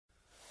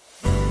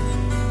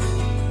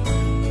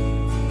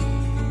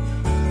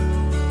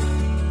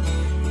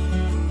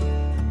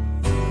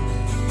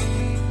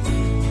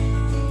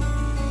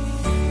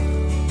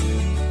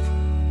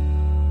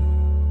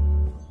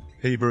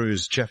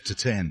Hebrews chapter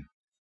 10.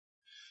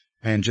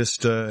 And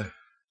just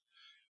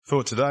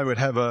thought today we'd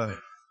have a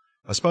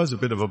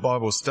bit of a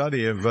Bible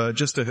study of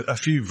just a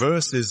few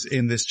verses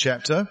in this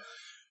chapter,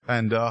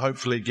 and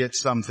hopefully get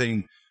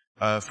something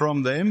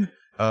from them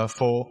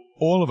for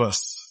all of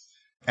us.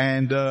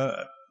 And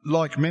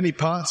like many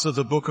parts of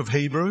the book of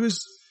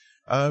Hebrews,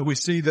 we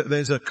see that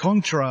there's a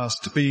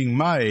contrast being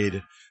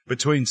made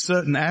between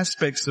certain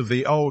aspects of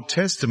the Old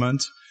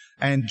Testament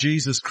and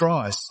Jesus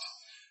Christ.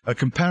 A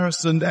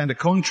comparison and a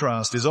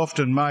contrast is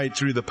often made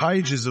through the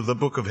pages of the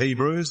book of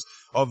Hebrews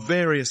of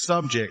various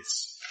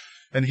subjects.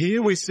 And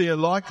here we see a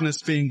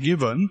likeness being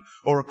given,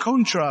 or a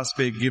contrast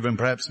being given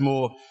perhaps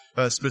more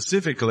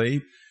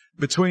specifically,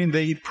 between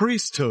the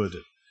priesthood,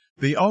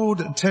 the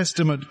Old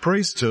Testament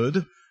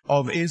priesthood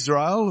of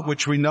Israel,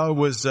 which we know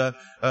was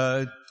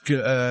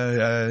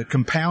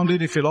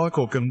compounded, if you like,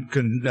 or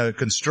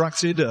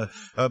constructed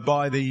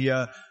by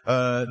the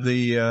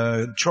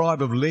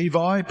tribe of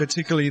Levi,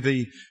 particularly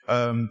the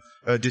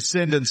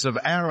descendants of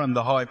Aaron,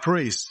 the high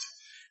priest.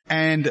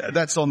 And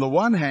that's on the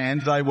one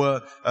hand, they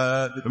were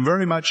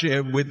very much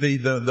with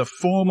the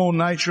formal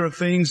nature of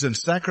things and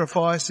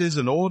sacrifices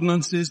and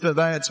ordinances that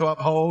they had to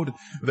uphold.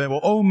 There were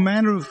all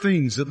manner of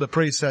things that the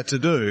priests had to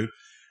do.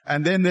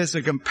 And then there's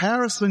a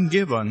comparison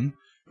given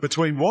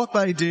between what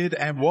they did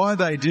and why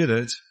they did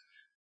it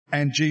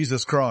and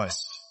Jesus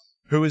Christ,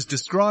 who is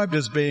described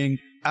as being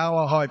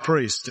our high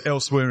priest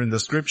elsewhere in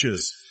the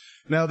scriptures.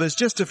 Now, there's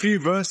just a few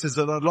verses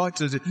that I'd like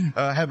to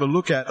have a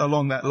look at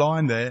along that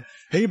line there.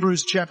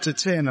 Hebrews chapter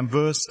 10 and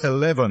verse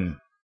 11.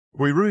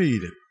 We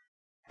read,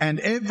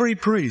 "And every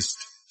priest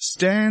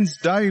stands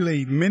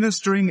daily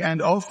ministering and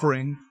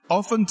offering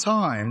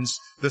oftentimes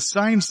the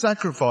same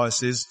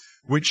sacrifices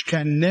which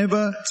can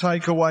never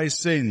take away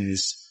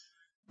sins.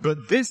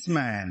 But this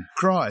man,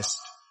 Christ,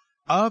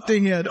 after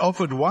he had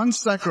offered one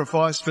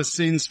sacrifice for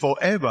sins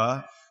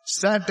forever,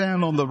 sat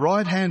down on the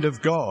right hand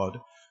of God,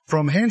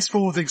 from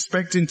henceforth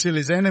expecting till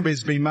his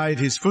enemies be made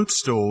his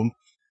footstool.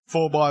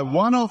 For by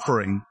one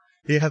offering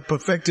he hath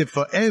perfected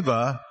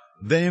forever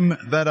them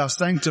that are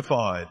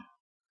sanctified."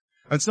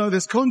 And so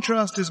this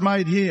contrast is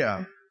made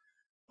here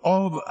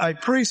of a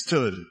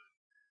priesthood.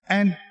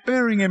 And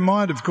bearing in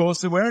mind, of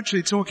course, that we're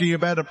actually talking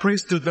about a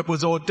priesthood that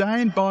was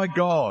ordained by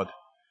God.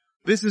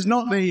 This is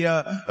not the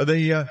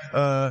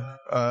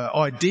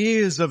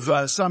ideas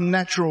of some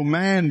natural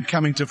man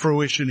coming to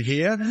fruition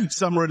here,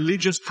 some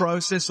religious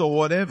process or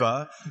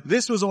whatever.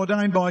 This was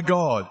ordained by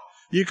God.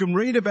 You can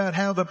read about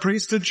how the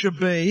priesthood should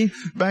be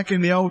back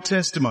in the Old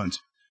Testament,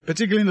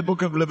 particularly in the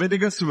book of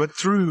Leviticus, but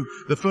through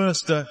the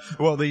first,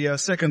 the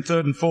second,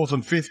 third, and fourth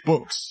and fifth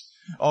books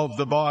of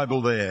the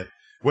Bible there,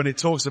 when it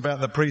talks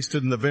about the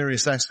priesthood and the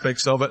various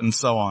aspects of it and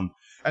so on.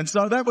 And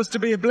so that was to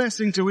be a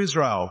blessing to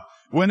Israel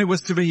when it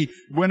was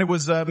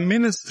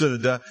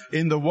ministered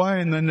in the way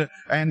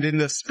and in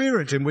the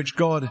spirit in which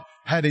God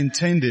had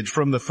intended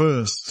from the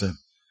first.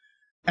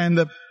 And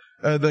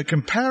the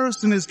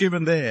comparison is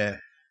given there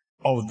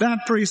of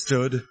that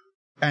priesthood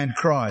and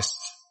Christ,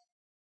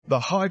 the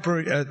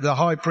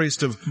high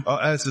priest of,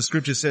 as the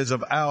scripture says,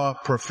 of our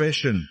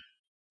profession.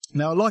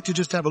 Now, I'd like to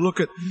just have a look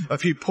at a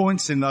few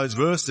points in those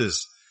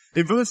verses.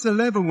 In verse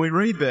 11, we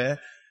read there,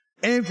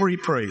 every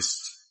priest.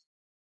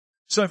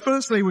 So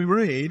firstly, we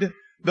read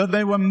that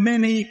there were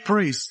many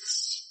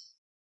priests.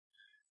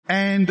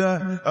 And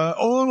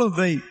all of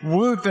the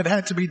work that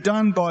had to be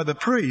done by the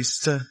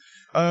priest,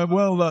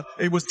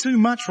 it was too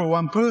much for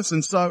one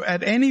person. So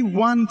at any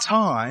one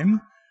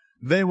time,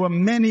 there were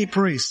many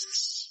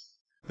priests.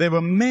 There were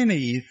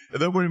many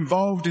that were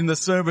involved in the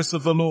service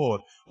of the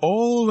Lord.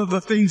 All of the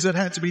things that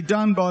had to be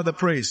done by the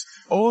priest,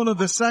 all of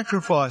the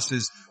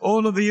sacrifices,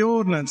 all of the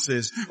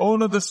ordinances,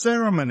 all of the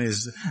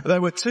ceremonies, they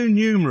were too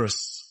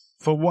numerous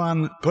for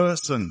one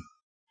person.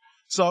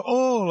 So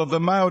all of the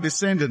male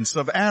descendants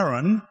of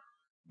Aaron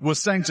were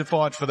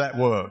sanctified for that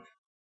work.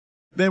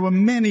 There were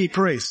many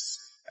priests,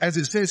 as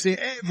it says here,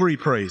 every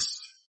priest.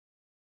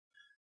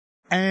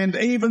 And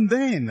even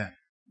then,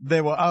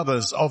 there were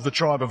others of the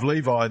tribe of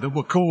Levi that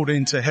were called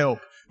in to help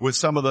with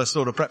some of the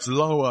sort of perhaps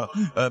lower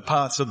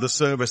parts of the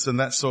service and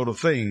that sort of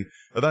thing.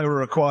 They were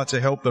required to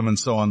help them and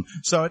so on.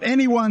 So at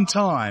any one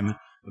time,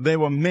 there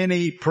were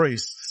many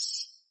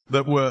priests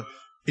that were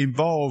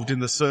involved in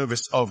the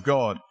service of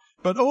God.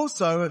 But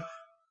also,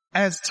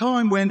 as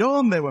time went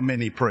on, there were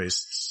many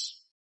priests.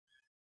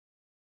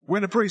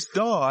 When a priest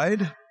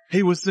died,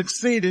 he was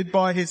succeeded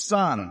by his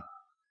son,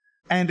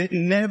 and it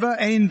never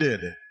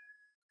ended.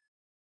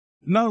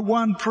 No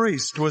one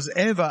priest was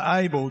ever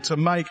able to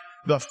make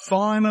the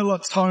final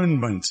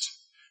atonement.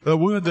 The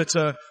word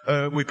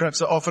that we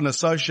perhaps often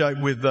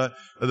associate with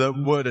the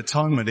word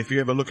atonement, if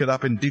you ever look it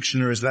up in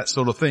dictionaries, that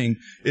sort of thing,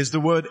 is the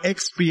word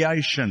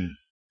expiation.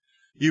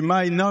 You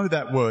may know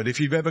that word if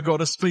you've ever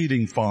got a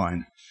speeding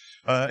fine.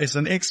 It's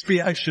an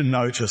expiation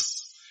notice,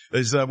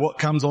 is what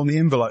comes on the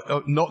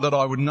envelope. Not that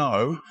I would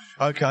know.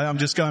 Okay, I'm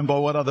just going by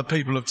what other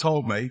people have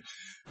told me.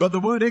 But the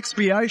word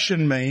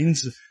expiation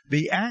means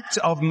the act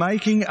of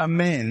making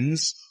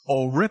amends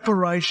or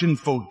reparation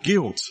for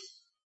guilt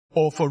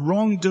or for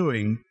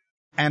wrongdoing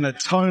an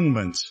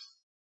atonement.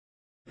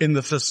 In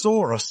the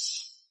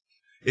thesaurus,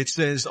 it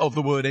says of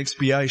the word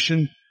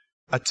expiation,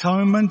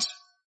 atonement,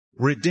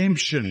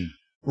 redemption,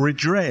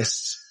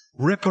 redress,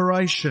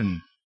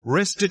 reparation,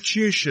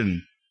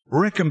 restitution,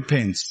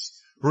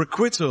 recompense,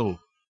 requital,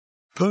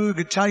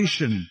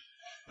 purgation,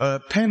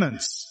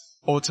 penance,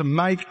 or to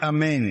make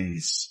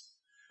amends.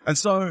 And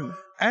so,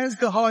 as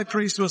the high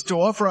priest was to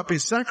offer up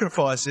his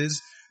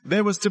sacrifices,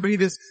 there was to be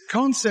this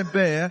concept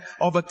there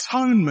of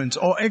atonement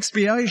or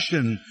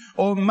expiation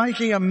or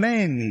making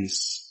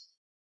amends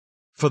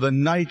for the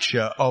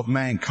nature of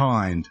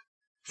mankind,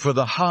 for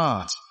the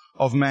heart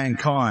of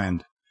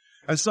mankind.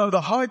 And so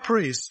the high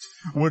priest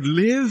would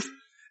live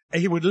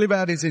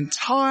out his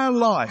entire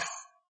life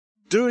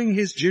doing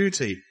his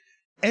duty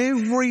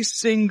every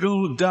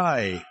single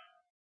day,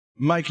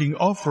 making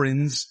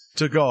offerings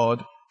to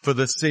God for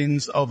the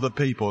sins of the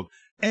people.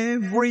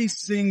 Every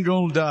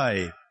single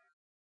day.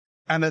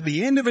 And at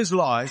the end of his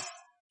life,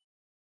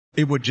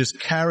 it would just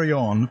carry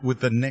on with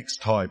the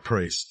next high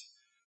priest,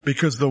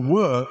 because the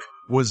work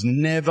was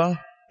never,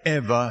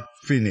 ever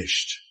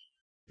finished.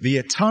 The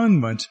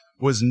atonement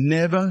was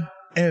never,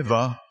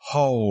 ever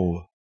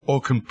whole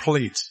or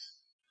complete.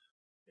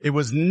 It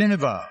was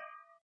never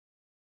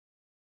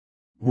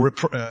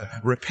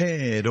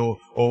repaired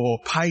or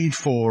paid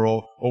for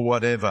or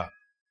whatever.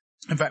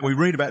 In fact, we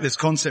read about this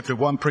concept of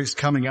one priest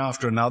coming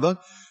after another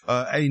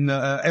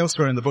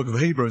elsewhere in the book of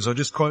Hebrews. I'll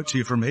just quote to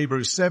you from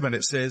Hebrews 7.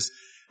 It says,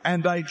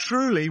 "And they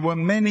truly were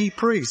many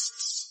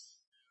priests,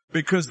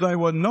 because they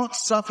were not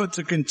suffered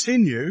to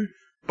continue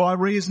by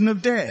reason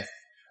of death."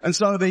 And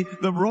so the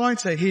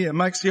writer here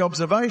makes the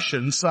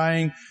observation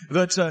saying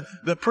that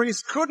the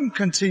priest couldn't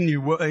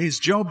continue his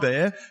job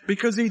there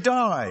because he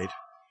died,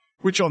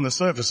 which on the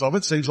surface of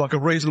it seems like a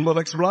reasonable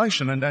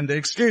explanation and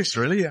excuse,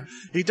 really.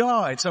 He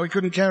died, so he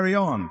couldn't carry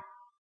on.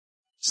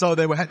 So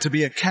there had to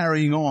be a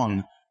carrying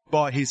on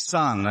by his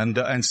son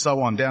and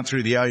so on down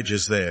through the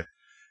ages there.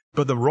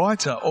 But the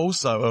writer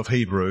also of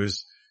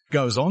Hebrews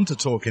goes on to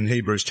talk in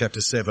Hebrews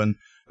chapter 7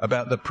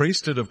 about the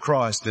priesthood of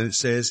Christ, and it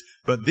says,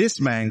 "But this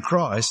man,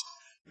 Christ,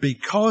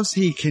 because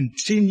he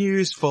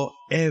continues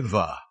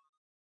forever,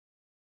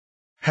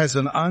 has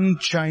an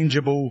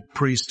unchangeable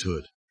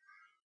priesthood."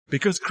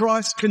 Because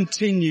Christ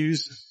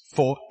continues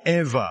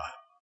forever.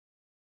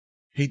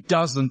 He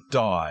doesn't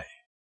die.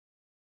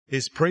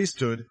 His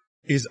priesthood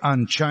is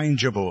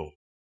unchangeable.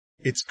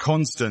 It's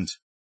constant.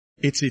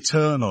 It's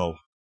eternal.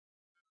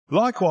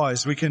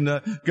 Likewise, we can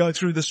go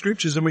through the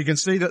scriptures and we can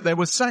see that there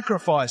were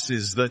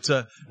sacrifices that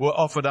were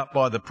offered up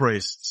by the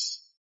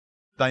priests.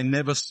 They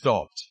never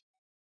stopped.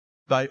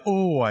 They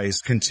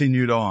always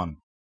continued on.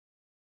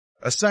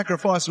 A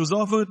sacrifice was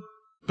offered,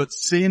 but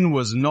sin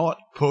was not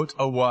put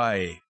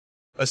away.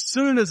 As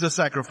soon as the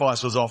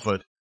sacrifice was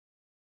offered,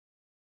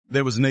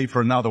 there was need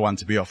for another one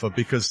to be offered,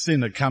 because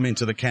sin had come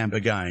into the camp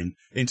again,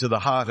 into the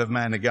heart of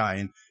man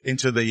again,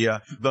 into the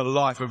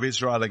life of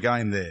Israel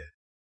again there.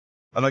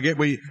 And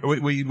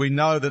we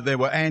know that there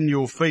were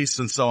annual feasts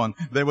and so on.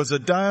 There was a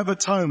Day of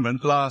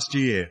Atonement last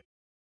year.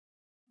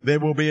 There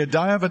will be a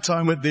Day of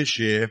Atonement this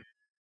year.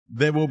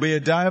 There will be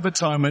a Day of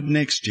Atonement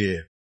next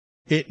year.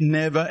 It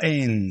never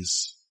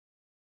ends,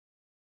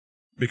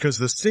 because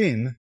the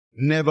sin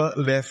never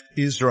left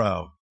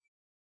Israel.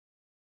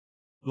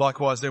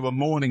 Likewise, there were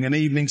morning and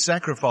evening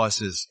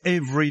sacrifices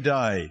every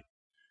day.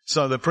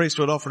 So the priest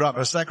would offer up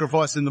a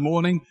sacrifice in the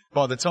morning.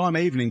 By the time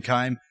evening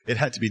came, it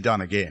had to be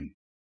done again.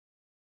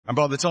 And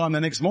by the time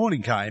the next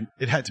morning came,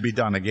 it had to be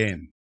done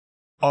again.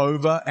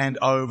 Over and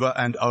over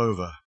and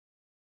over.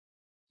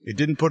 It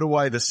didn't put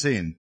away the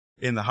sin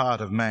in the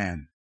heart of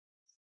man.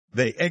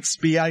 The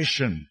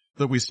expiation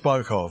that we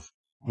spoke of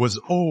was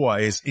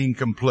always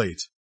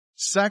incomplete.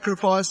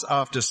 Sacrifice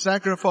after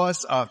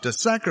sacrifice after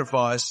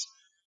sacrifice,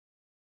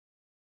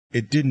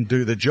 it didn't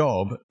do the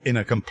job in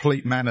a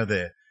complete manner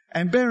there.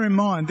 And bear in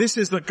mind, this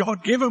is the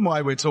God-given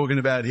way we're talking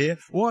about here.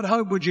 What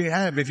hope would you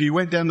have if you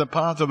went down the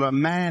path of a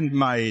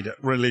man-made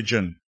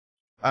religion,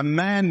 a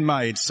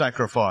man-made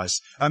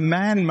sacrifice, a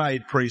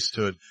man-made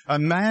priesthood, a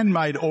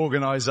man-made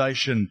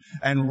organization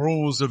and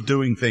rules of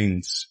doing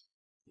things?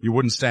 You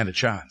wouldn't stand a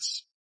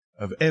chance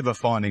of ever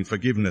finding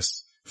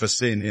forgiveness for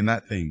sin in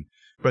that thing.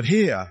 But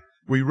here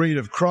we read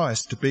of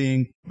Christ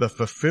being the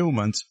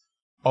fulfillment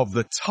of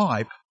the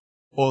type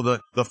or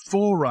the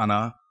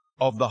forerunner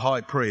of the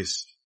high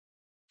priest.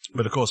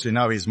 But of course we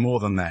know he's more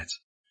than that.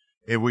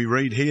 If we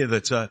read here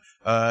that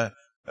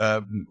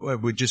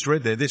we just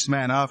read there, this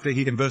man,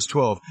 in verse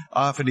 12,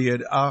 after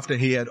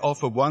he had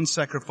offered one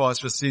sacrifice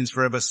for sins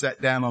forever,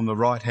 sat down on the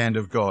right hand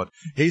of God.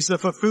 He's the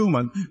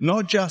fulfillment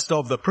not just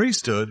of the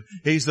priesthood,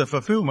 he's the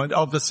fulfillment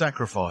of the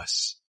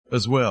sacrifice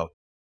as well.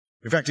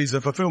 In fact, he's the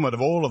fulfillment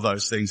of all of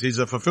those things. He's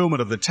the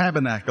fulfillment of the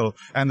tabernacle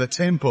and the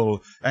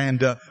temple and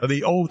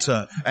the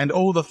altar and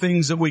all the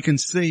things that we can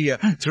see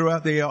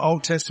throughout the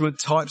Old Testament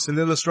types and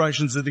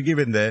illustrations that are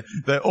given there.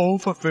 They're all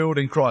fulfilled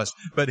in Christ.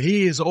 But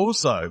he is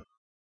also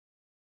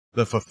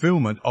the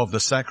fulfillment of the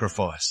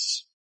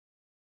sacrifice.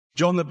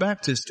 John the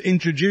Baptist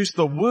introduced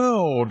the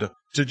world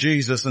to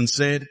Jesus and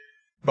said,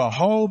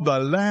 Behold the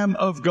Lamb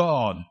of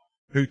God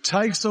who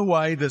takes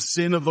away the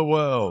sin of the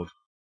world.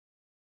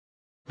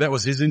 That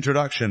was his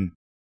introduction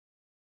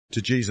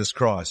to Jesus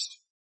Christ,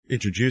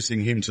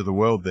 introducing him to the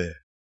world there.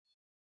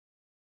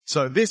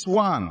 So this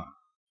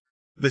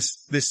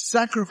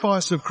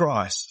sacrifice of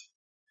Christ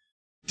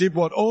did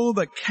what all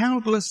the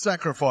countless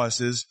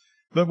sacrifices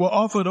that were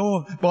offered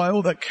by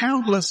all the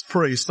countless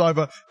priests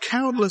over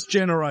countless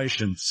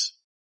generations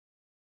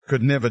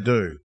could never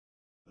do.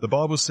 The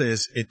Bible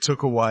says it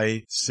took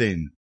away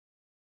sin.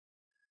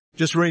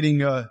 Just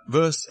reading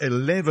verse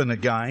 11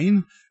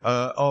 again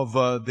of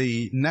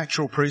the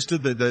natural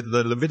priesthood,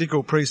 the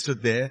Levitical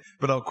priesthood there,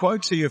 but I'll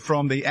quote to you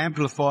from the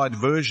amplified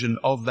version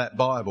of that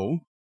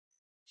Bible.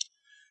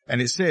 And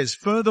it says,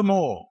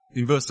 furthermore,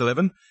 in verse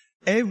 11,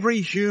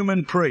 every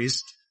human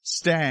priest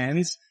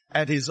stands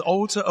at his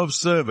altar of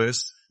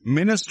service,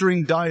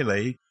 ministering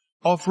daily,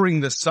 offering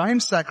the same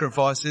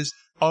sacrifices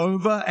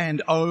over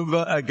and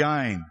over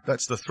again.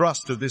 That's the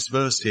thrust of this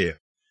verse here.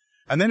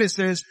 And then it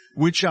says,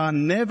 which are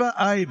never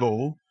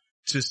able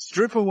to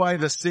strip away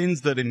the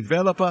sins that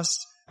envelop us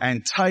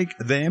and take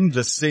them,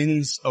 the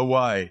sins,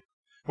 away.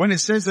 When it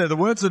says there, the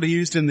words that are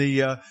used in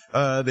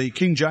the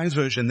King James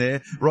Version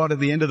there, right at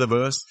the end of the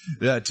verse,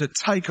 to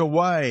take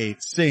away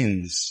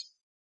sins.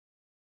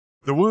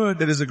 The word,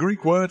 that is a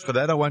Greek word for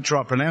that, I won't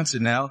try to pronounce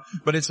it now,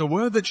 but it's a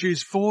word that's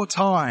used 4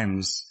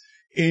 times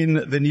in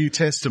the New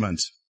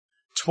Testament.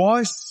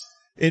 Twice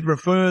it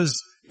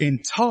refers in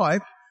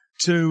type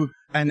to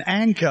an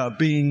anchor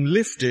being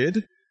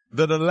lifted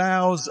that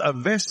allows a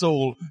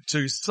vessel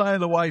to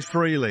sail away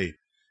freely.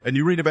 And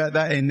you read about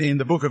that in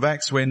the book of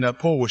Acts when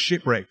Paul was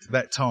shipwrecked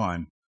that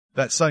time.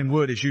 That same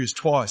word is used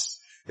twice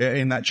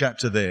in that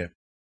chapter there.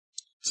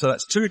 So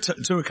that's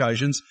two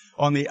occasions.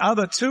 On the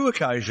other 2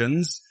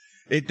 occasions,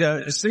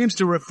 it seems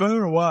to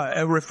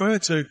refer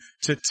to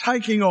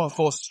taking off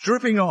or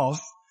stripping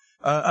off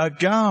a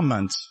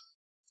garment.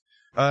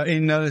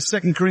 In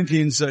 2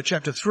 Corinthians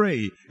chapter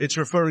 3, it's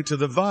referring to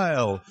the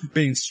veil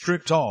being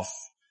stripped off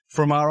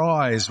from our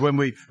eyes. When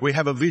we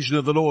have a vision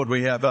of the Lord,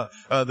 we have the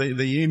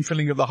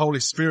infilling of the Holy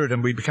Spirit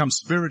and we become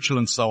spiritual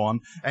and so on.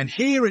 And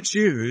here it's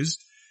used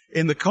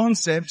in the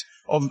concept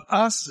of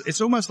us.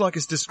 It's almost like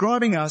it's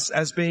describing us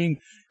as being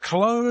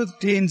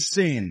clothed in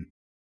sin.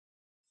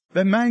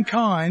 That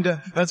mankind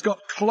has got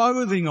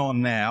clothing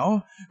on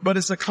now, but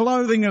it's a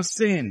clothing of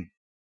sin.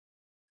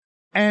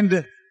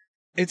 And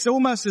it's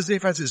almost as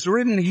if, as it's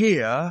written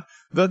here,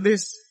 that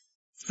this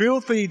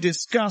filthy,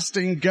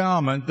 disgusting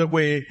garment that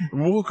we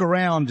walk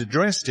around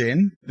dressed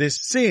in, this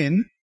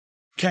sin,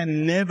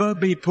 can never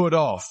be put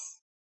off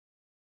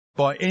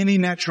by any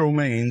natural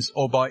means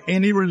or by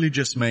any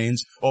religious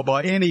means or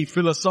by any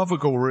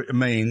philosophical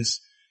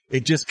means.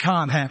 It just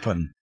can't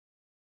happen.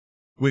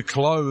 We're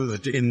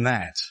clothed in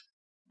that,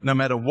 no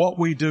matter what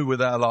we do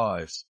with our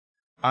lives,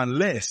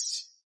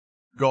 unless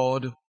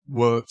God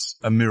works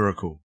a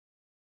miracle.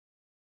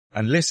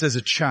 Unless there's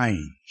a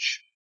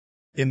change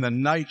in the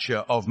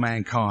nature of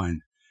mankind.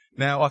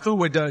 Now, I thought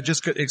we'd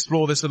just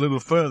explore this a little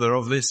further,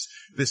 of this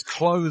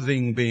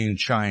clothing being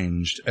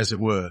changed, as it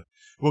were.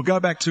 We'll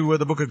go back to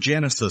the book of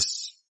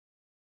Genesis.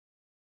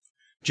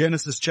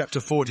 Genesis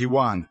chapter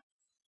 41.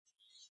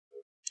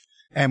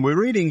 And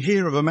we're reading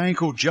here of a man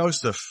called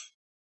Joseph.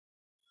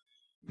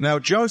 Now,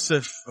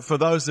 Joseph, for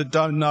those that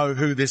don't know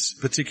who this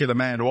particular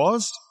man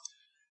was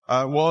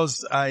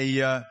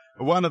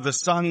one of the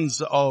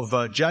sons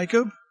of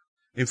Jacob.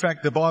 In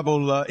fact, the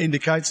Bible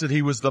indicates that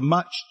he was the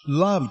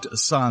much-loved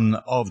son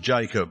of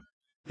Jacob.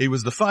 He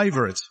was the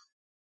favourite.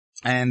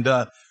 And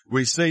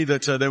we see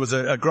that there was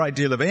a great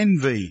deal of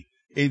envy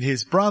in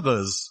his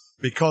brothers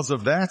because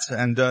of that.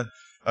 And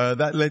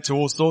that led to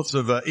all sorts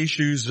of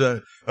issues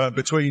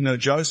between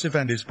Joseph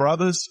and his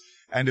brothers.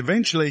 And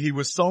eventually he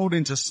was sold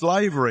into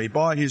slavery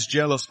by his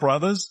jealous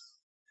brothers.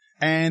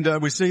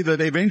 And we see that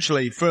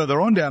eventually,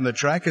 further on down the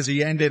track, as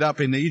he ended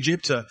up in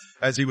Egypt,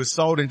 as he was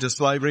sold into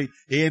slavery,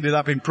 he ended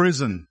up in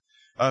prison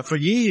for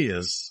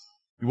years.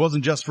 It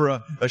wasn't just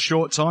for a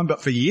short time,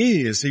 but for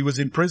years he was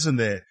in prison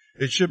there.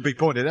 It should be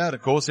pointed out,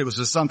 of course, it was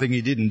just something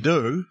he didn't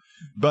do.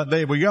 But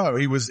there we go.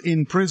 He was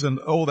in prison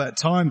all that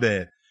time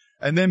there.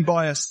 And then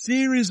by a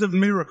series of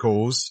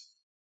miracles,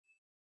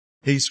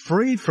 he's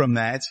freed from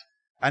that,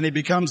 and he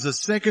becomes the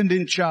second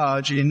in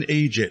charge in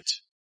Egypt.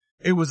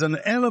 It was an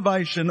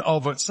elevation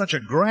of such a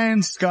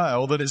grand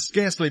scale that it's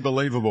scarcely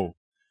believable.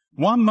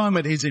 One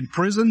moment he's in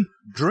prison,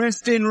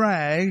 dressed in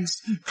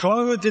rags,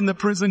 clothed in the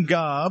prison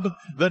garb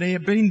that he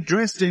had been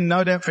dressed in,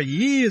 no doubt, for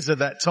years at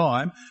that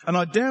time. And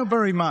I doubt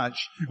very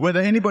much whether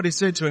anybody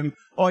said to him,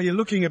 "Oh, you're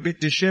looking a bit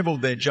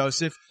disheveled there,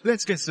 Joseph.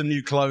 Let's get some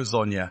new clothes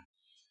on you."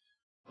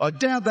 I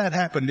doubt that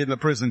happened in the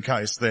prison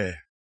case there.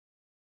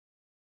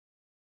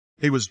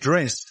 He was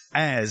dressed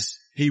as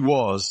he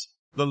was,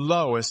 the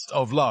lowest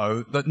of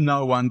low that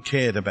no one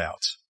cared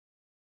about.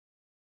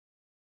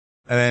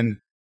 And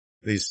then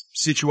these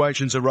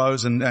situations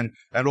arose and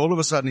all of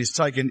a sudden he's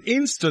taken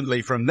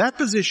instantly from that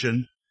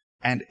position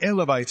and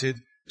elevated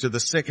to the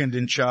second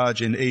in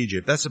charge in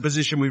Egypt. That's the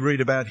position we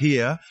read about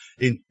here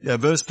in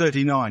verse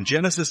 39.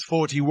 Genesis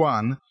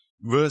 41,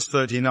 verse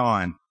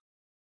 39.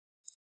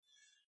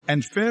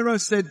 And Pharaoh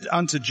said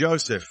unto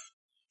Joseph,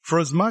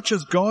 Forasmuch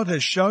as God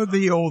has showed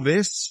thee all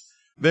this,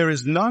 there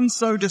is none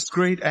so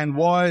discreet and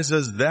wise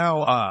as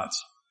thou art.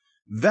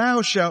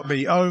 Thou shalt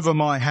be over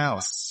my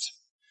house,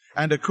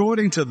 and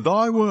according to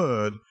thy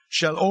word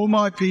shall all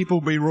my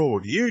people be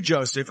ruled. You,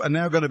 Joseph, are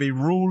now going to be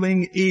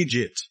ruling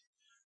Egypt.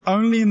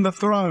 Only in the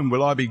throne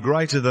will I be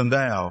greater than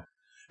thou.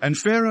 And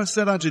Pharaoh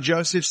said unto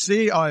Joseph,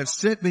 See, I have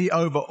set thee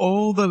over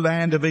all the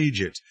land of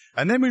Egypt.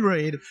 And then we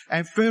read,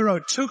 And Pharaoh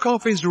took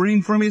off his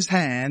ring from his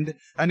hand,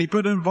 and he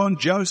put it upon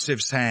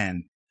Joseph's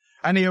hand.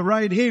 And he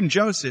arrayed him,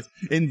 Joseph,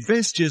 in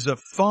vestures of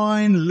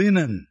fine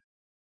linen,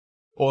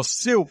 or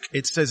silk,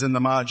 it says in the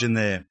margin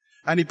there.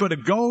 And he put a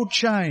gold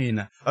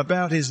chain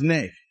about his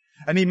neck.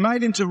 And he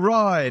made him to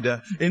ride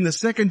in the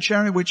second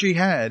chariot which he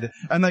had.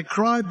 And they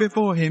cried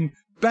before him,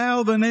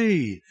 Bow the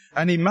knee.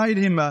 And he made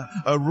him a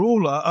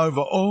ruler over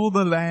all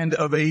the land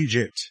of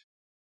Egypt.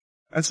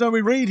 And so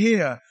we read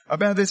here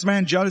about this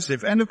man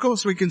Joseph. And of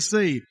course we can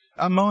see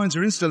our minds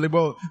are instantly,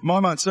 well, my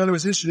mind certainly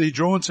was instantly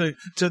drawn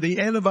to the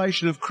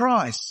elevation of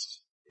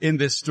Christ in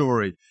this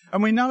story.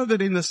 And we know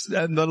that in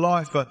the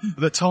life,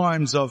 the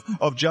times of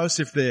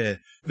Joseph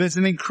there's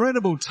an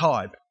incredible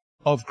type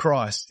of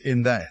Christ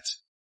in that.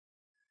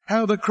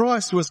 How that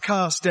Christ was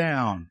cast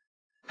down.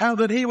 How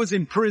that he was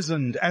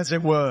imprisoned, as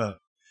it were.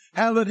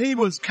 How that he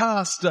was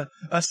cast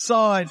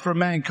aside from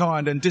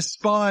mankind and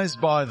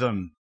despised by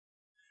them.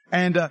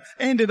 And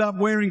ended up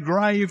wearing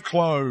grave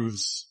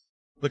clothes.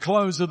 The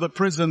clothes of the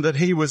prison that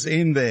he was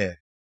in there.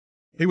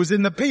 He was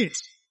in the pit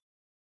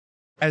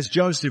as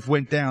Joseph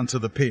went down to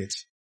the pit.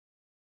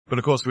 But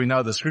of course we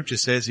know the scripture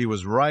says he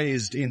was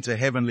raised into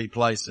heavenly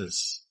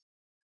places.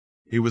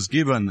 He was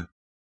given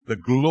the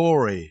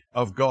glory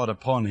of God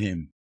upon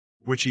him,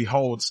 which he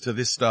holds to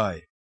this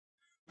day.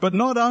 But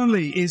not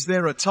only is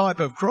there a type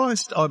of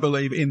Christ, I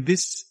believe, in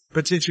this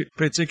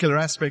particular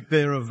aspect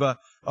there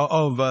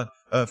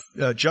of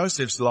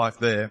Joseph's life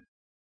there,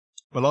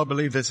 but I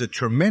believe there's a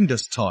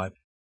tremendous type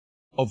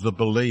of the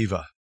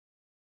believer,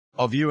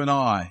 of you and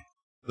I,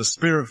 the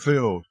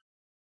Spirit-filled,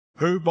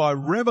 who by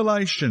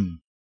revelation,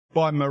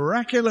 by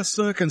miraculous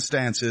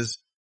circumstances,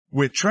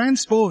 we're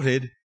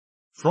transported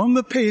from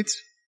the pit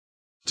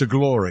to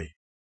glory,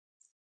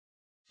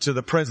 to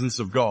the presence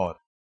of God,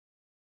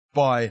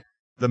 by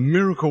the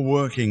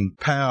miracle-working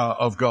power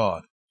of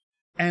God.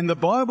 And the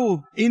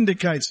Bible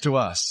indicates to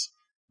us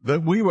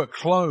that we were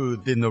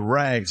clothed in the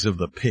rags of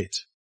the pit,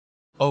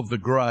 of the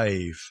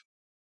grave.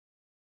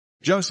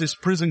 Joseph's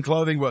prison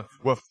clothing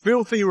were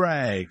filthy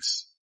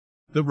rags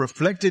that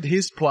reflected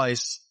his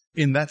place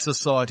in that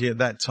society at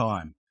that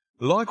time.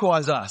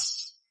 Likewise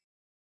us.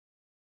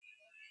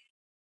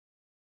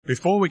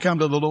 Before we come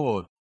to the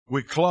Lord,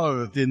 we're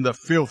clothed in the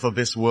filth of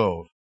this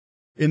world,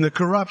 in the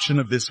corruption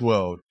of this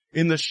world,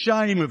 in the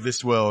shame of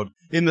this world,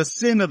 in the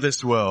sin of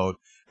this world.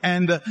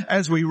 And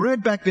as we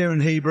read back there in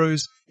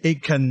Hebrews,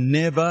 it can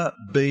never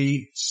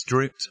be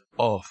stripped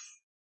off.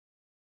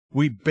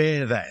 We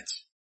bear that,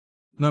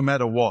 no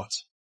matter what.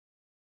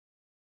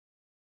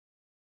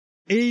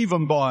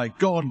 Even by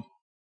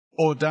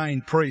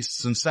God-ordained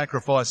priests and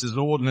sacrifices and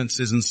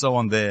ordinances and so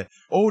on there,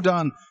 all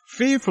done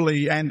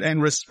fearfully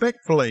and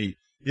respectfully,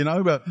 you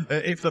know, but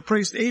if the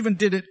priest even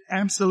did it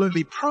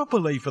absolutely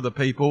properly for the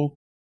people,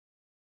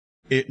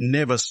 it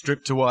never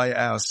stripped away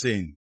our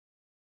sin.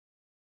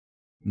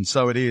 And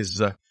so it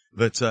is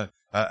that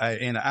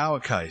in our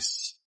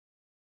case,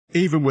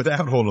 even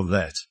without all of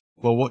that,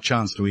 well, what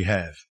chance do we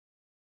have?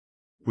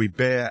 We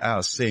bear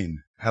our sin,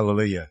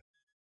 hallelujah.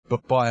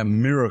 But by a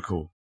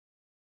miracle,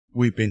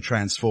 we've been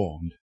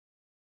transformed.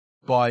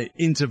 By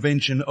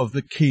intervention of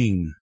the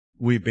King,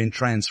 we've been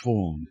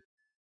transformed.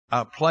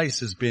 Our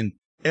place has been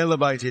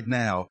elevated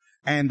now.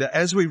 And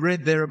as we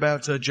read there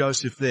about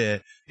Joseph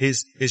there,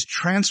 his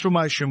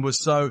transformation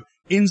was so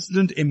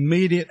instant,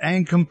 immediate,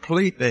 and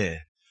complete there.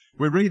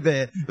 We read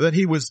there that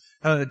he was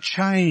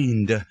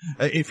chained,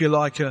 if you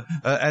like,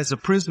 as a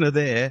prisoner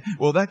there.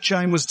 Well, that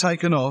chain was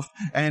taken off,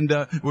 and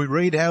we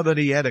read how that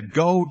he had a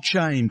gold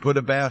chain put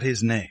about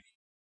his neck.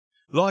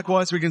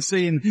 Likewise, we can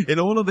see in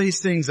all of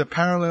these things a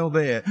parallel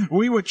there.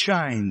 We were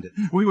chained.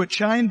 We were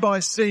chained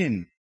by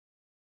sin.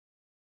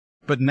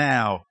 But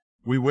now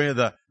we wear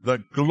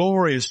the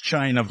glorious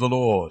chain of the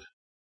Lord.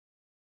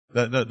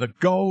 The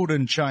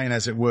golden chain,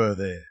 as it were,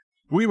 there.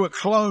 We were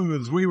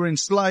clothed. We were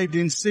enslaved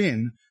in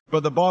sin.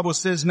 But the Bible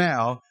says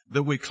now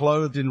that we're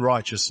clothed in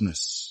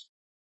righteousness.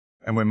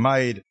 And we're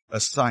made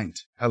a saint.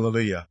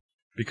 Hallelujah.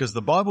 Because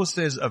the Bible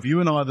says of you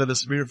and I that are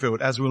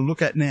Spirit-filled, as we'll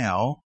look at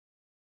now,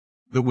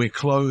 that we're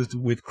clothed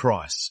with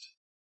Christ.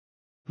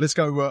 Let's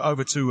go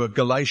over to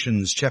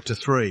Galatians chapter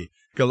 3.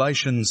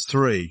 Galatians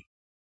 3.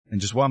 And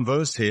just one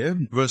verse here,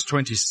 verse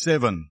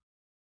 27.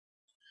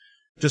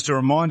 Just a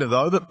reminder,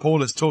 though, that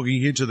Paul is talking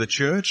here to the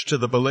church, to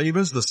the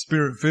believers, the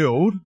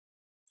Spirit-filled.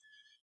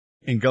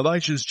 In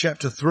Galatians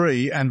chapter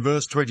 3 and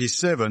verse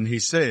 27, he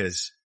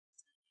says,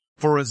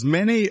 For as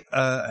many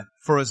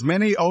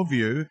of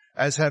you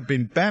as have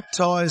been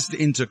baptized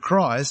into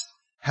Christ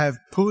have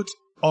put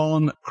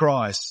on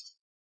Christ.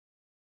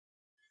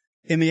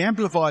 In the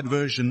Amplified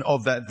version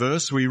of that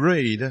verse, we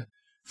read,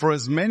 "For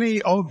as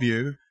many of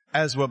you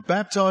as were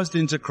baptized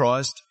into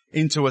Christ,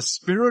 into a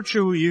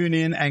spiritual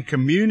union and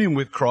communion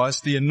with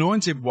Christ, the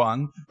Anointed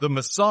One, the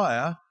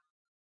Messiah,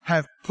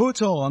 have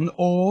put on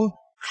or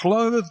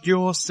clothed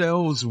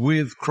yourselves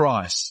with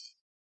Christ."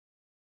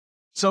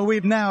 So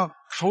we've now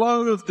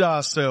clothed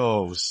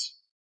ourselves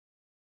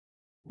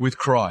with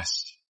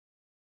Christ.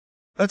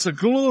 That's a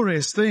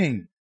glorious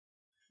thing.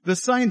 The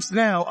saints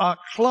now are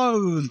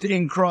clothed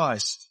in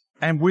Christ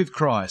and with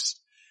Christ.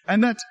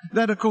 And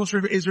that of course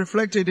is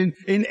reflected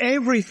in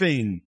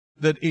everything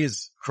that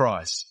is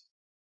Christ.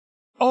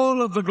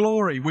 All of the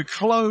glory, we're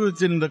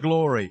clothed in the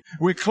glory.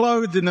 We're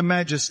clothed in the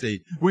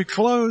majesty. We're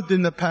clothed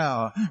in the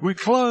power. We're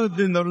clothed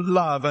in the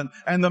love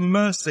and the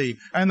mercy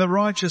and the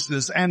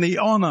righteousness and the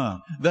honor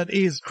that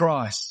is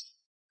Christ.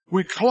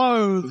 We're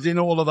clothed in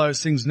all of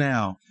those things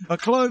now. A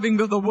clothing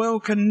that the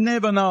world can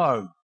never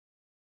know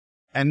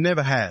and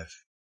never have.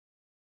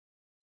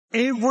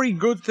 Every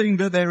good thing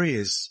that there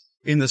is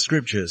in the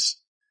Scriptures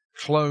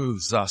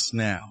clothes us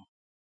now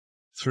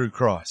through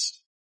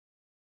Christ.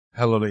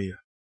 Hallelujah.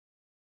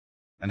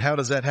 And how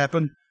does that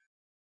happen?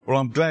 Well,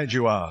 I'm glad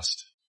you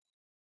asked.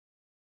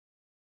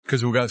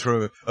 Because we'll go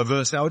through a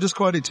verse now. I'll just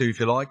quote it to you if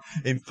you like.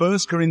 In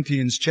 1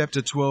 Corinthians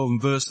chapter 12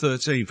 and verse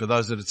 13, for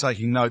those that are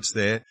taking notes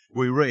there,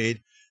 we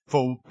read,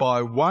 "For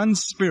by one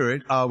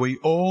Spirit are we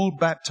all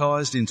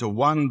baptized into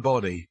one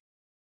body."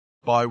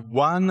 By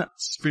one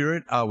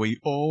Spirit are we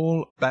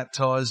all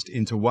baptized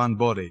into one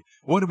body.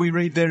 What do we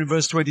read there in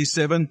verse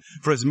 27?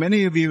 "For as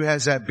many of you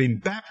as have been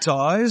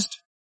baptized,"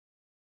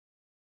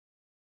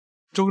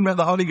 talking about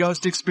the Holy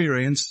Ghost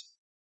experience,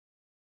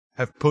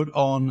 "have put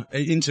on,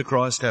 into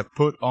Christ, have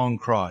put on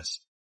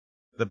Christ."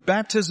 The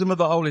baptism of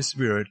the Holy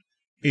Spirit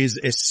is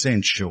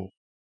essential.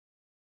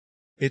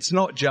 It's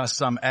not just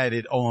some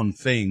added on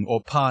thing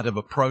or part of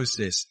a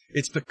process.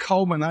 It's the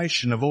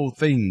culmination of all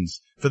things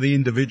for the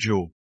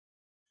individual.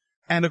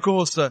 And of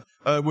course,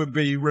 we'd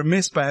be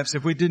remiss perhaps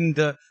if we didn't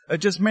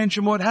just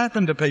mention what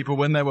happened to people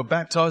when they were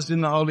baptized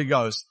in the Holy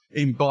Ghost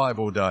in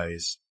Bible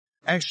days.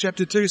 Acts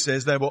chapter 2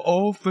 says they were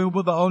all filled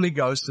with the Holy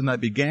Ghost and they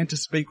began to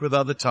speak with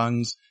other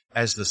tongues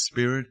as the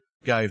Spirit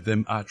gave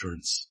them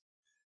utterance.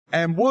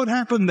 And what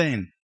happened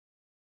then?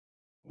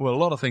 Well, a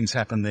lot of things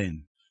happened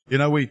then. You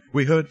know,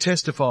 we heard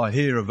testify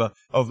here of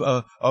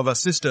a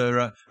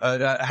sister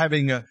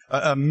having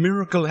a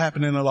miracle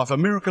happen in her life, a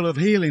miracle of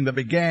healing that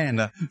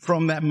began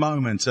from that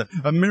moment,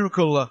 a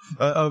miracle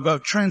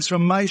of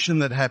transformation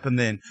that happened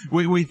then.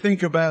 We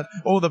think about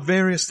all the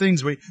various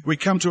things. We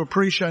come to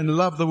appreciate and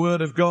love the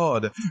Word of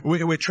God.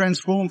 We're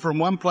transformed from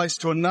one place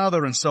to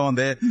another and so on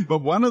there. But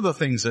one of the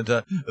things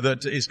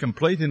that is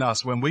complete in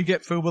us when we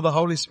get filled with the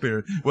Holy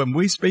Spirit, when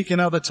we speak in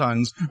other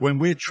tongues, when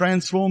we're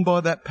transformed by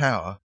that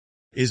power,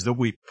 is that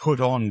we put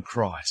on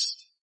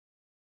Christ.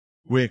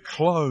 We're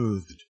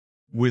clothed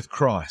with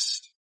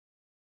Christ.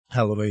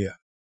 Hallelujah.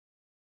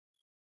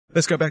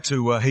 Let's go back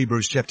to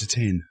Hebrews chapter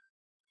 10,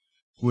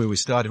 where we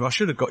started. I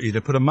should have got you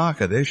to put a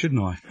marker there,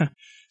 shouldn't I?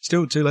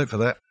 Still too late for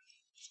that.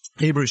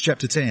 Hebrews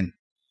chapter 10.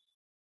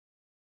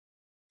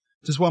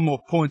 Just one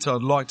more point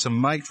I'd like to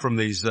make from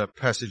this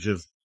passage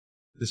of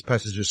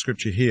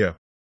Scripture here.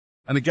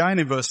 And again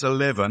in verse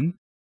 11,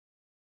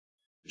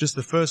 just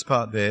the first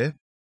part there,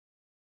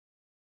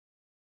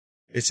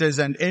 it says,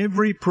 "And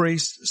every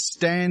priest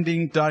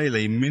standing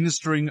daily,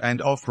 ministering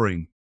and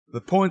offering." The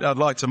point I'd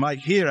like to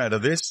make here out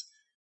of this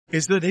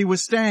is that he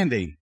was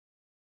standing.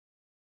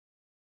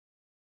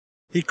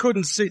 He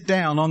couldn't sit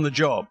down on the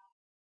job.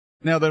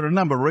 Now, there are a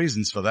number of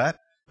reasons for that.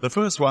 The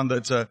first one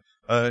that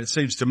it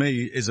seems to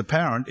me is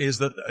apparent is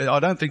that I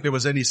don't think there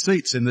was any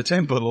seats in the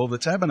temple or the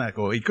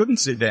tabernacle. He couldn't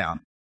sit down.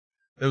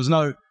 There was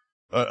no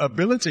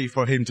ability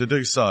for him to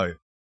do so.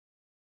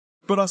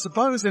 But I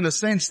suppose in a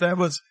sense that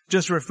was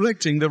just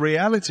reflecting the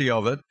reality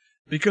of it,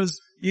 because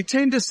you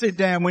tend to sit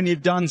down when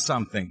you've done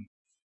something,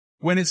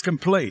 when it's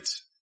complete.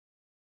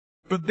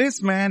 But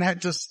this man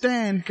had to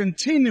stand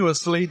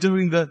continuously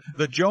doing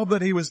the job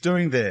that he was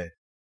doing there.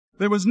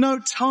 There was no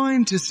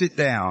time to sit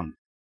down.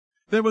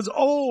 There was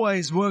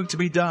always work to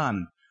be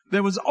done.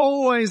 There was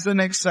always the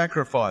next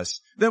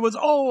sacrifice. There was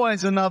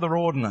always another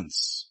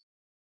ordinance.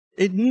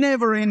 It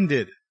never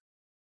ended.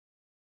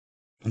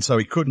 And so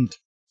he couldn't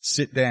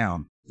sit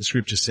down, the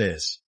Scripture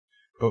says.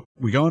 But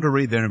we're going to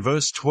read there in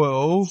verse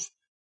 12,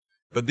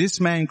 "But this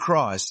man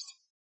Christ,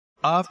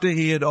 after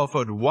he had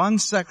offered one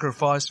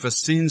sacrifice for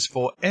sins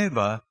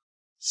forever,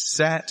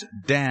 sat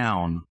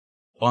down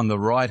on the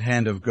right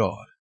hand of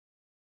God."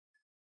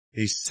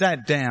 He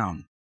sat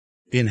down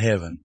in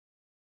heaven.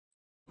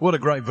 What a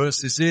great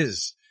verse this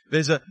is.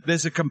 There's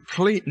a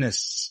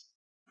completeness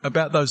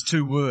about those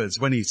two words,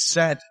 when he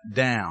sat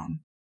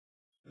down.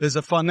 There's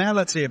a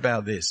finality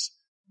about this.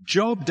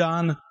 Job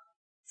done,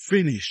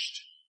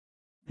 finished.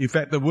 In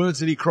fact, the words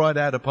that he cried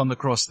out upon the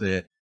cross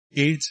there,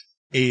 "It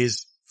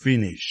is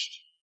finished."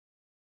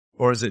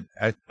 Or is it,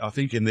 I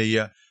think in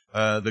the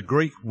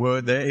Greek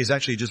word there is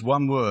actually just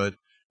one word.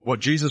 What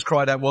Jesus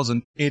cried out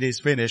wasn't, "It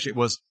is finished," it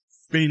was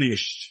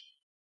finished.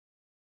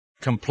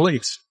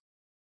 Complete.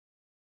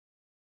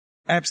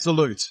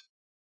 absolute.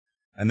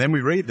 And then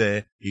we read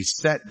there, he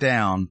sat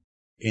down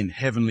in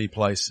heavenly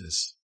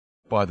places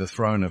by the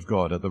throne of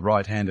God, at the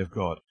right hand of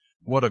God.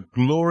 What a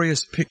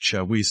glorious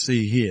picture we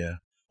see here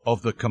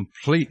of the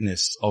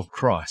completeness of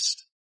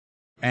Christ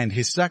and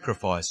his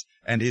sacrifice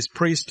and his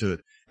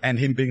priesthood and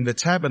him being the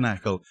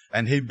tabernacle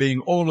and him being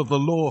all of the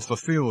law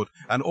fulfilled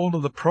and all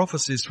of the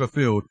prophecies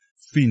fulfilled,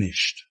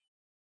 finished,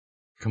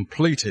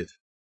 completed.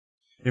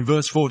 In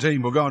verse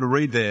 14, we're going to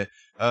read there,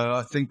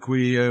 I think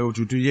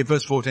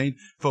verse 14,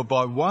 for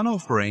by one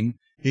offering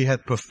he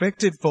hath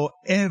perfected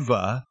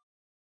forever.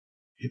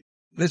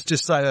 Let's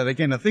just say that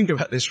again. Now think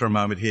about this for a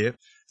moment here.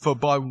 For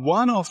by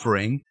one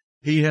offering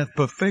he hath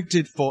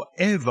perfected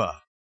forever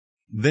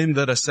them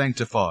that are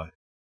sanctified,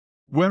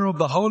 whereof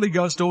the Holy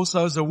Ghost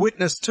also is a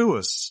witness to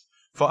us.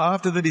 For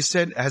after that he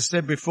has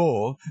said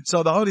before,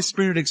 so the Holy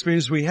Spirit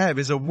experience we have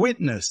is a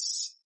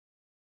witness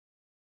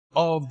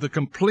of the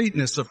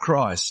completeness of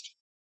Christ.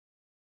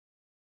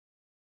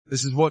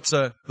 This is what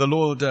the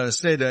Lord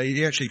said.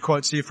 He actually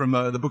quotes here from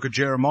the book of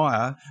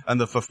Jeremiah, and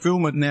the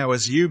fulfillment now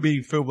is you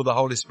being filled with the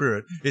Holy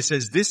Spirit. It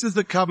says, this is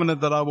the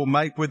covenant that I will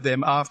make with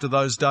them after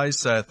those days,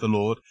 saith the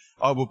Lord.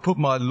 I will put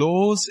my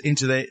laws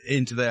into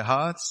their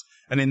hearts,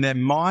 and in their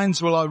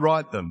minds will I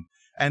write them,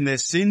 and their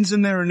sins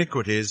and their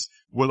iniquities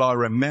will I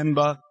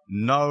remember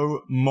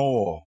no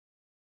more.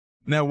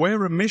 Now where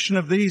remission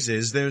of these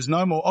is, there is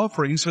no more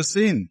offerings for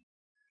sin.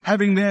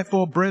 Having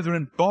therefore,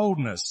 brethren,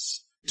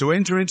 boldness to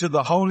enter into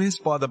the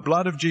holiest by the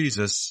blood of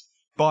Jesus,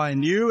 by a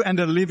new and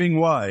a living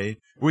way,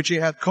 which he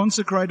hath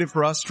consecrated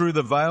for us through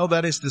the veil,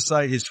 that is to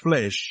say, his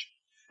flesh,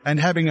 and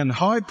having an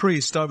high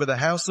priest over the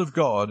house of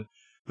God,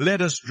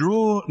 let us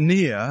draw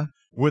near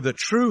with a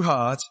true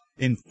heart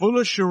in full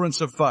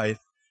assurance of faith,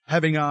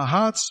 having our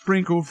hearts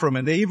sprinkled from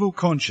an evil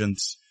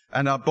conscience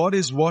and our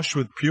bodies washed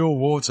with pure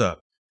water.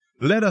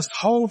 Let us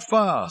hold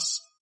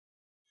fast.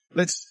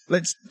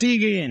 Let's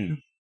dig in.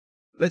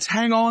 Let's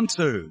hang on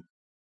to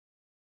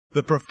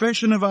the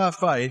profession of our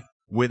faith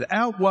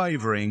without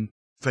wavering,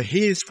 for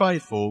he is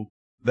faithful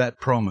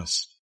that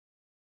promised.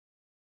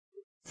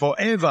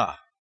 Forever.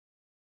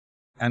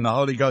 And the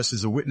Holy Ghost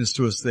is a witness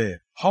to us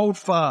there. Hold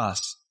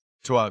fast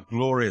to our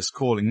glorious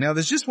calling. Now,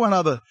 there's just one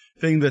other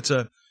thing that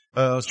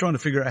I was trying to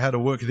figure out how to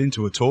work it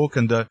into a talk,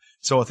 and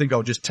so I think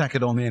I'll just tack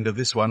it on the end of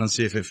this one and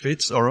see if it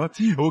fits. All right.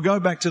 We'll go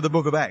back to the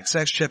book of Acts,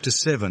 Acts chapter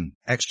 7.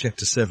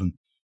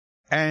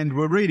 And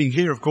we're reading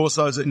here, of course,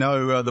 those that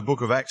know the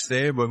book of Acts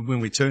there, when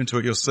we turn to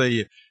it, you'll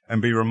see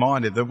and be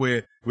reminded that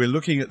we're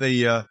looking at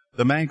the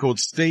man called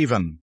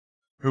Stephen,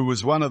 who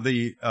was one of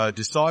the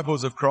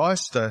disciples of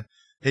Christ.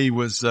 He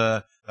was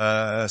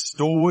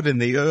stalwart in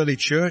the early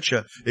church.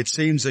 It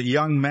seems a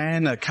young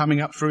man coming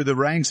up through the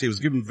ranks. He was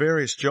given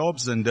various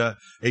jobs, and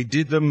he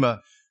did them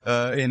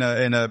in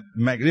a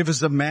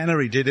magnificent manner.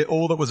 He did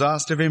all that was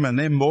asked of him, and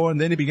then more, and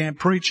then he began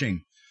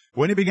preaching.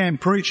 When he began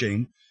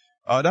preaching,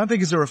 I don't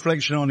think it's a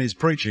reflection on his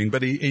preaching,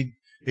 but he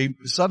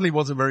suddenly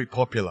wasn't very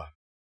popular.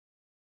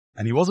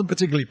 And he wasn't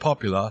particularly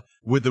popular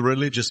with the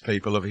religious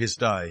people of his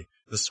day,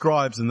 the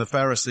scribes and the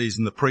Pharisees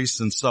and the priests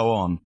and so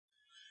on.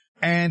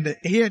 And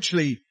he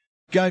actually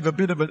gave a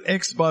bit of an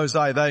expose.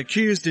 They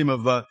accused him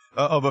of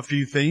a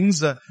few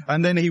things,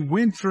 and then he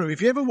went through.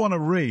 If you ever want to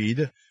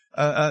read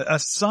a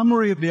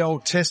summary of the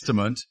Old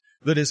Testament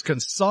that is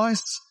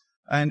concise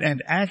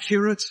and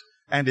accurate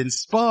and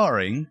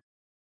inspiring,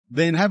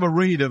 then have a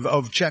read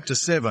of chapter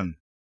 7,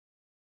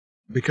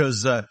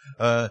 because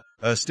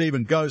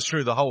Stephen goes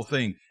through the whole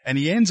thing, and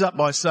he ends up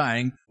by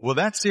saying, well,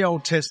 that's the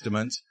Old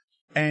Testament,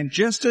 and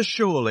just as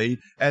surely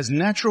as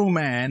natural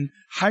man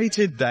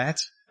hated that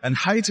and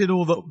hated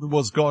all that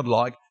was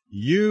godlike,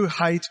 you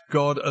hate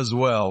God as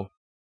well.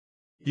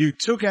 You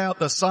took out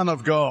the Son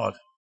of God.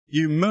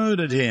 You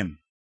murdered him.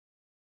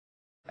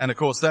 And of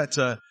course that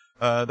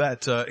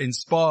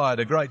inspired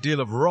a great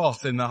deal of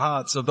wrath in the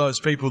hearts of those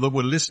people that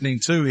were listening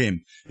to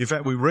him. In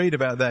fact, we read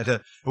about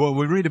that.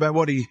 We read about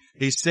what he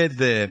said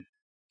there.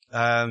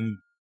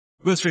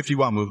 Verse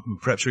 51, we'll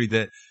perhaps read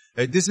that.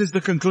 This is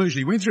the conclusion.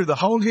 He went through the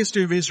whole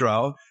history of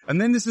Israel, and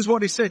then this is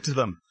what he said to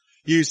them.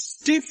 You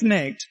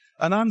stiff-necked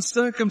and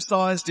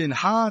uncircumcised in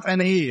heart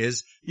and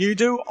ears, you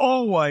do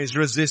always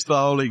resist the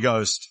Holy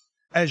Ghost.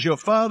 As your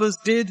fathers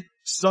did,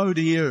 so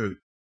do you.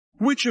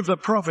 Which of the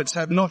prophets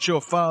have not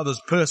your fathers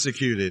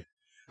persecuted?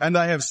 And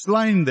they have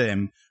slain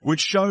them,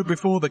 which showed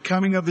before the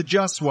coming of the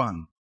just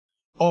one,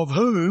 of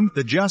whom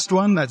the just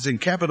one, that's in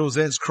capitals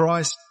as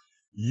Christ,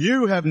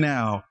 you have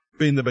now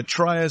been the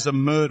betrayers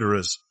and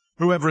murderers,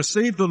 who have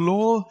received the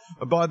law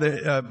by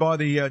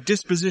the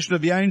disposition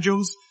of the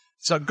angels.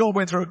 So God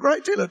went through a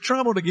great deal of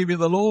trouble to give you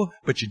the law,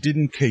 but you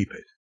didn't keep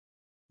it.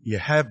 You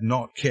have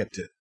not kept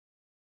it.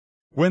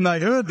 When they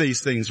heard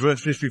these things,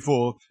 verse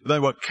 54, they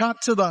were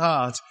cut to the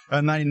heart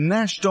and they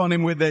gnashed on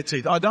him with their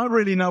teeth. I don't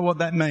really know what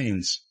that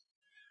means,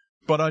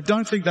 but I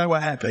don't think they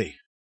were happy.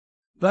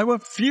 They were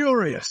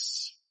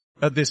furious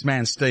at this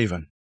man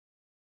Stephen.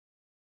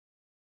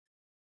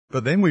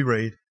 But then we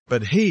read,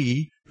 but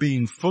he,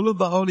 being full of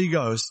the Holy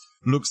Ghost,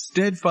 looked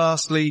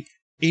steadfastly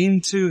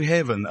into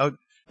heaven. Oh,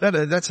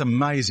 that's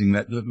amazing,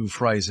 that little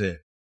phrase there.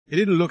 He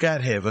didn't look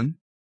at heaven.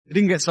 He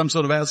didn't get some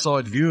sort of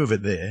outside view of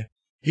it there.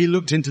 He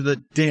looked into the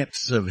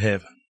depths of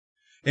heaven,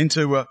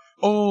 into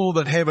all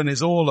that heaven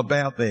is all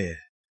about there,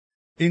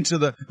 into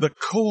the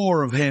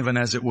core of heaven,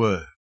 as it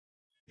were.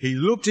 He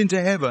looked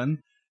into heaven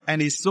and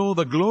he saw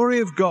the glory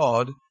of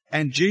God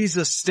and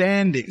Jesus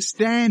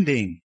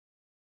standing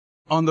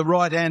on the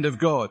right hand of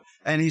God.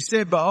 And he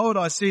said, behold,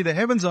 I see the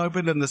heavens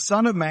opened and the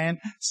Son of Man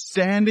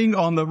standing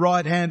on the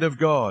right hand of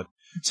God.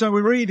 So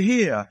we read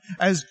here,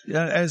 as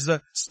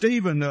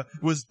Stephen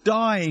was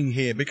dying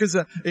here, because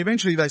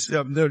eventually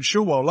a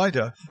short while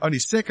later, only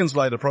seconds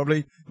later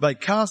probably, they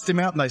cast him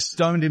out and they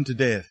stoned him to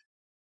death.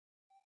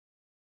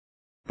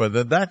 But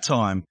at that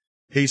time,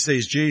 he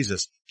sees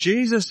Jesus.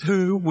 Jesus,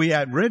 who we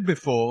had read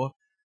before,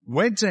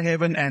 went to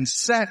heaven and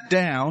sat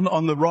down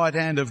on the right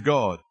hand of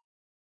God.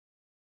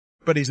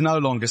 But he's no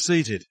longer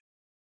seated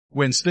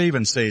when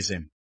Stephen sees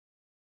him.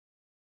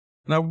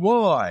 Now,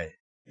 why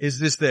is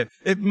this there?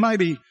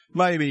 Maybe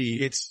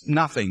it's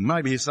nothing.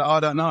 Maybe it's, I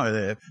don't know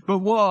there. But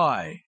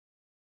why?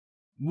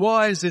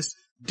 Why is this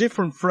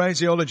different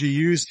phraseology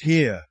used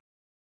here?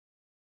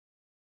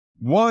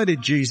 Why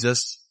did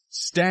Jesus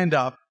stand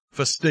up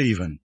for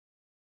Stephen?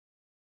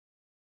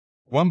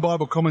 One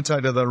Bible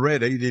commentator that I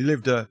read,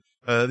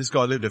 this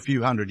guy lived a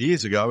few hundred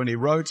years ago, and he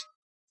wrote,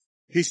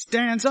 he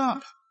stands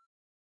up.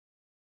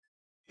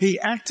 He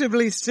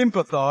actively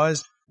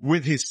sympathized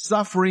with his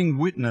suffering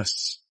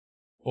witness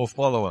or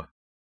follower.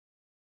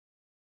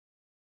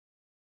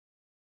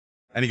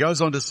 And he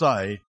goes on to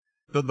say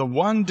that the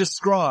one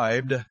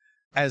described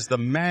as the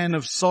man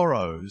of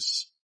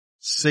sorrows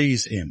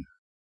sees him,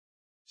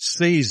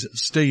 sees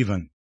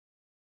Stephen.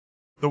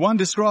 The one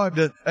described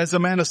as the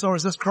man of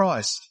sorrows, that's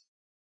Christ.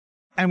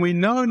 And we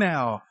know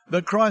now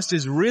that Christ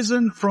is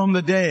risen from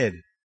the dead.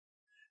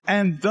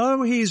 And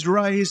though he's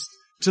raised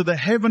to the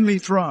heavenly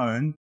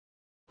throne,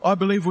 I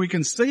believe we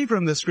can see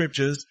from the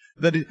scriptures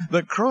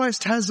that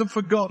Christ hasn't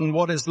forgotten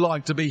what it's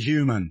like to be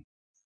human.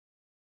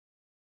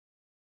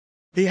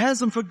 He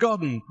hasn't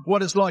forgotten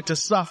what it's like to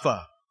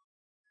suffer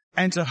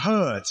and to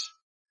hurt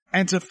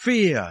and to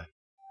fear.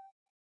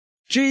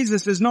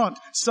 Jesus is not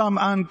some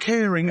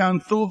uncaring,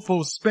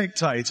 unthoughtful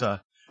spectator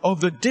of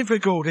the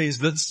difficulties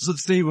that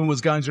Stephen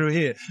was going through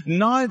here.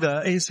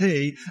 Neither is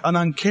he an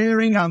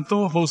uncaring,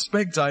 unthoughtful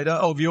spectator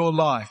of your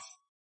life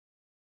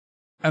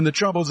and the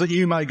troubles that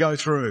you may go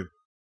through.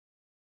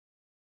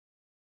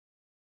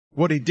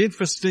 What he did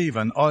for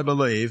Stephen, I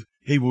believe,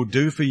 he will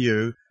do for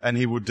you and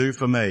he will do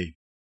for me.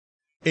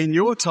 In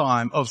your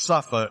time of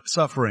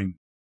suffering,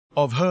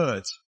 of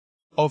hurt,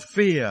 of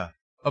fear,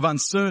 of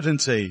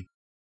uncertainty,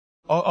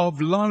 of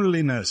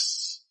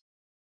loneliness,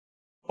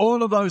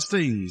 all of those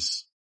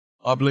things,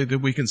 I believe that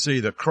we can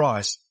see that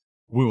Christ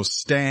will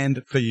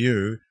stand for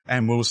you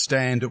and will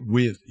stand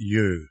with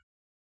you,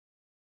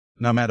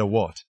 no matter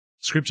what.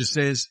 Scripture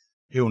says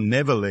he'll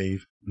never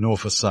leave nor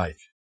forsake.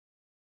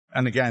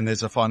 And again,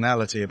 there's a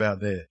finality about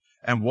there.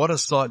 And what a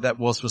sight that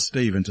was for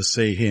Stephen to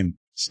see him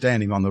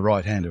standing on the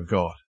right hand of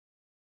God.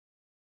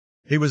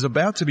 He was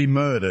about to be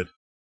murdered,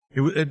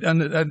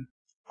 and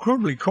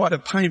probably quite a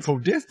painful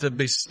death, to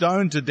be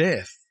stoned to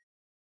death.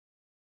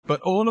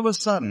 But all of a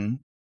sudden,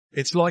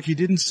 it's like he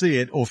didn't see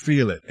it or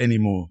feel it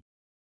anymore.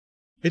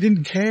 He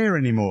didn't care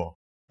anymore.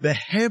 The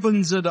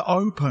heavens had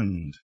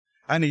opened,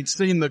 and he'd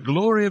seen the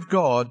glory of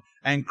God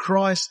and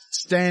Christ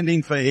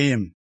standing for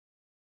him.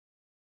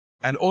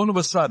 And all of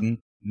a sudden,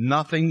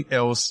 nothing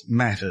else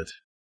mattered.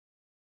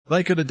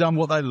 They could have done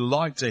what they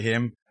liked to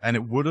him, and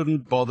it wouldn't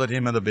have bothered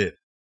him a bit.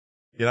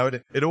 You know,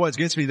 it always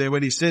gets me there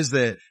when he says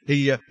there,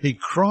 he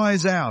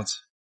cries out,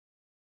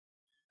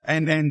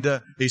 and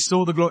he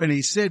saw the glory, and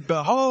he said,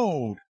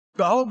 behold.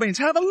 Behold means,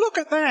 have a look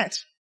at that.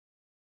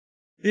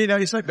 You know,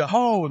 you say,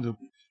 behold,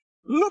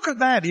 look at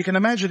that. You can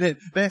imagine it.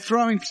 They're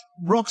throwing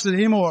rocks at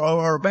him or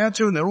are about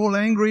to, and they're all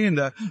angry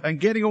and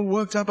getting all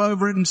worked up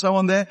over it and so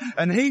on there.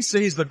 And he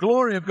sees the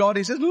glory of God.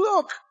 He says,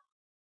 look.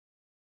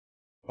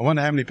 I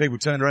wonder how many people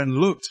turned around and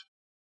looked.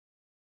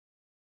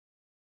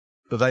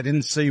 But they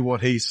didn't see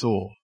what he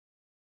saw.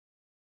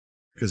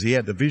 Because he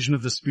had the vision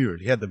of the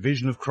Spirit. He had the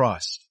vision of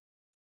Christ.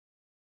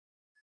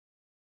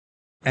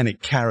 And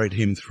it carried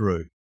him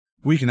through.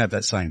 We can have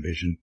that same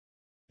vision.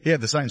 He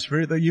had the same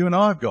Spirit that you and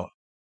I have got.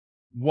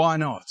 Why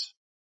not?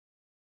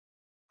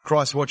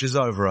 Christ watches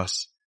over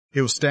us.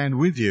 He'll stand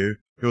with you.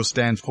 He'll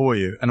stand for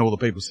you. And all the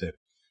people said,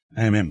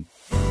 amen.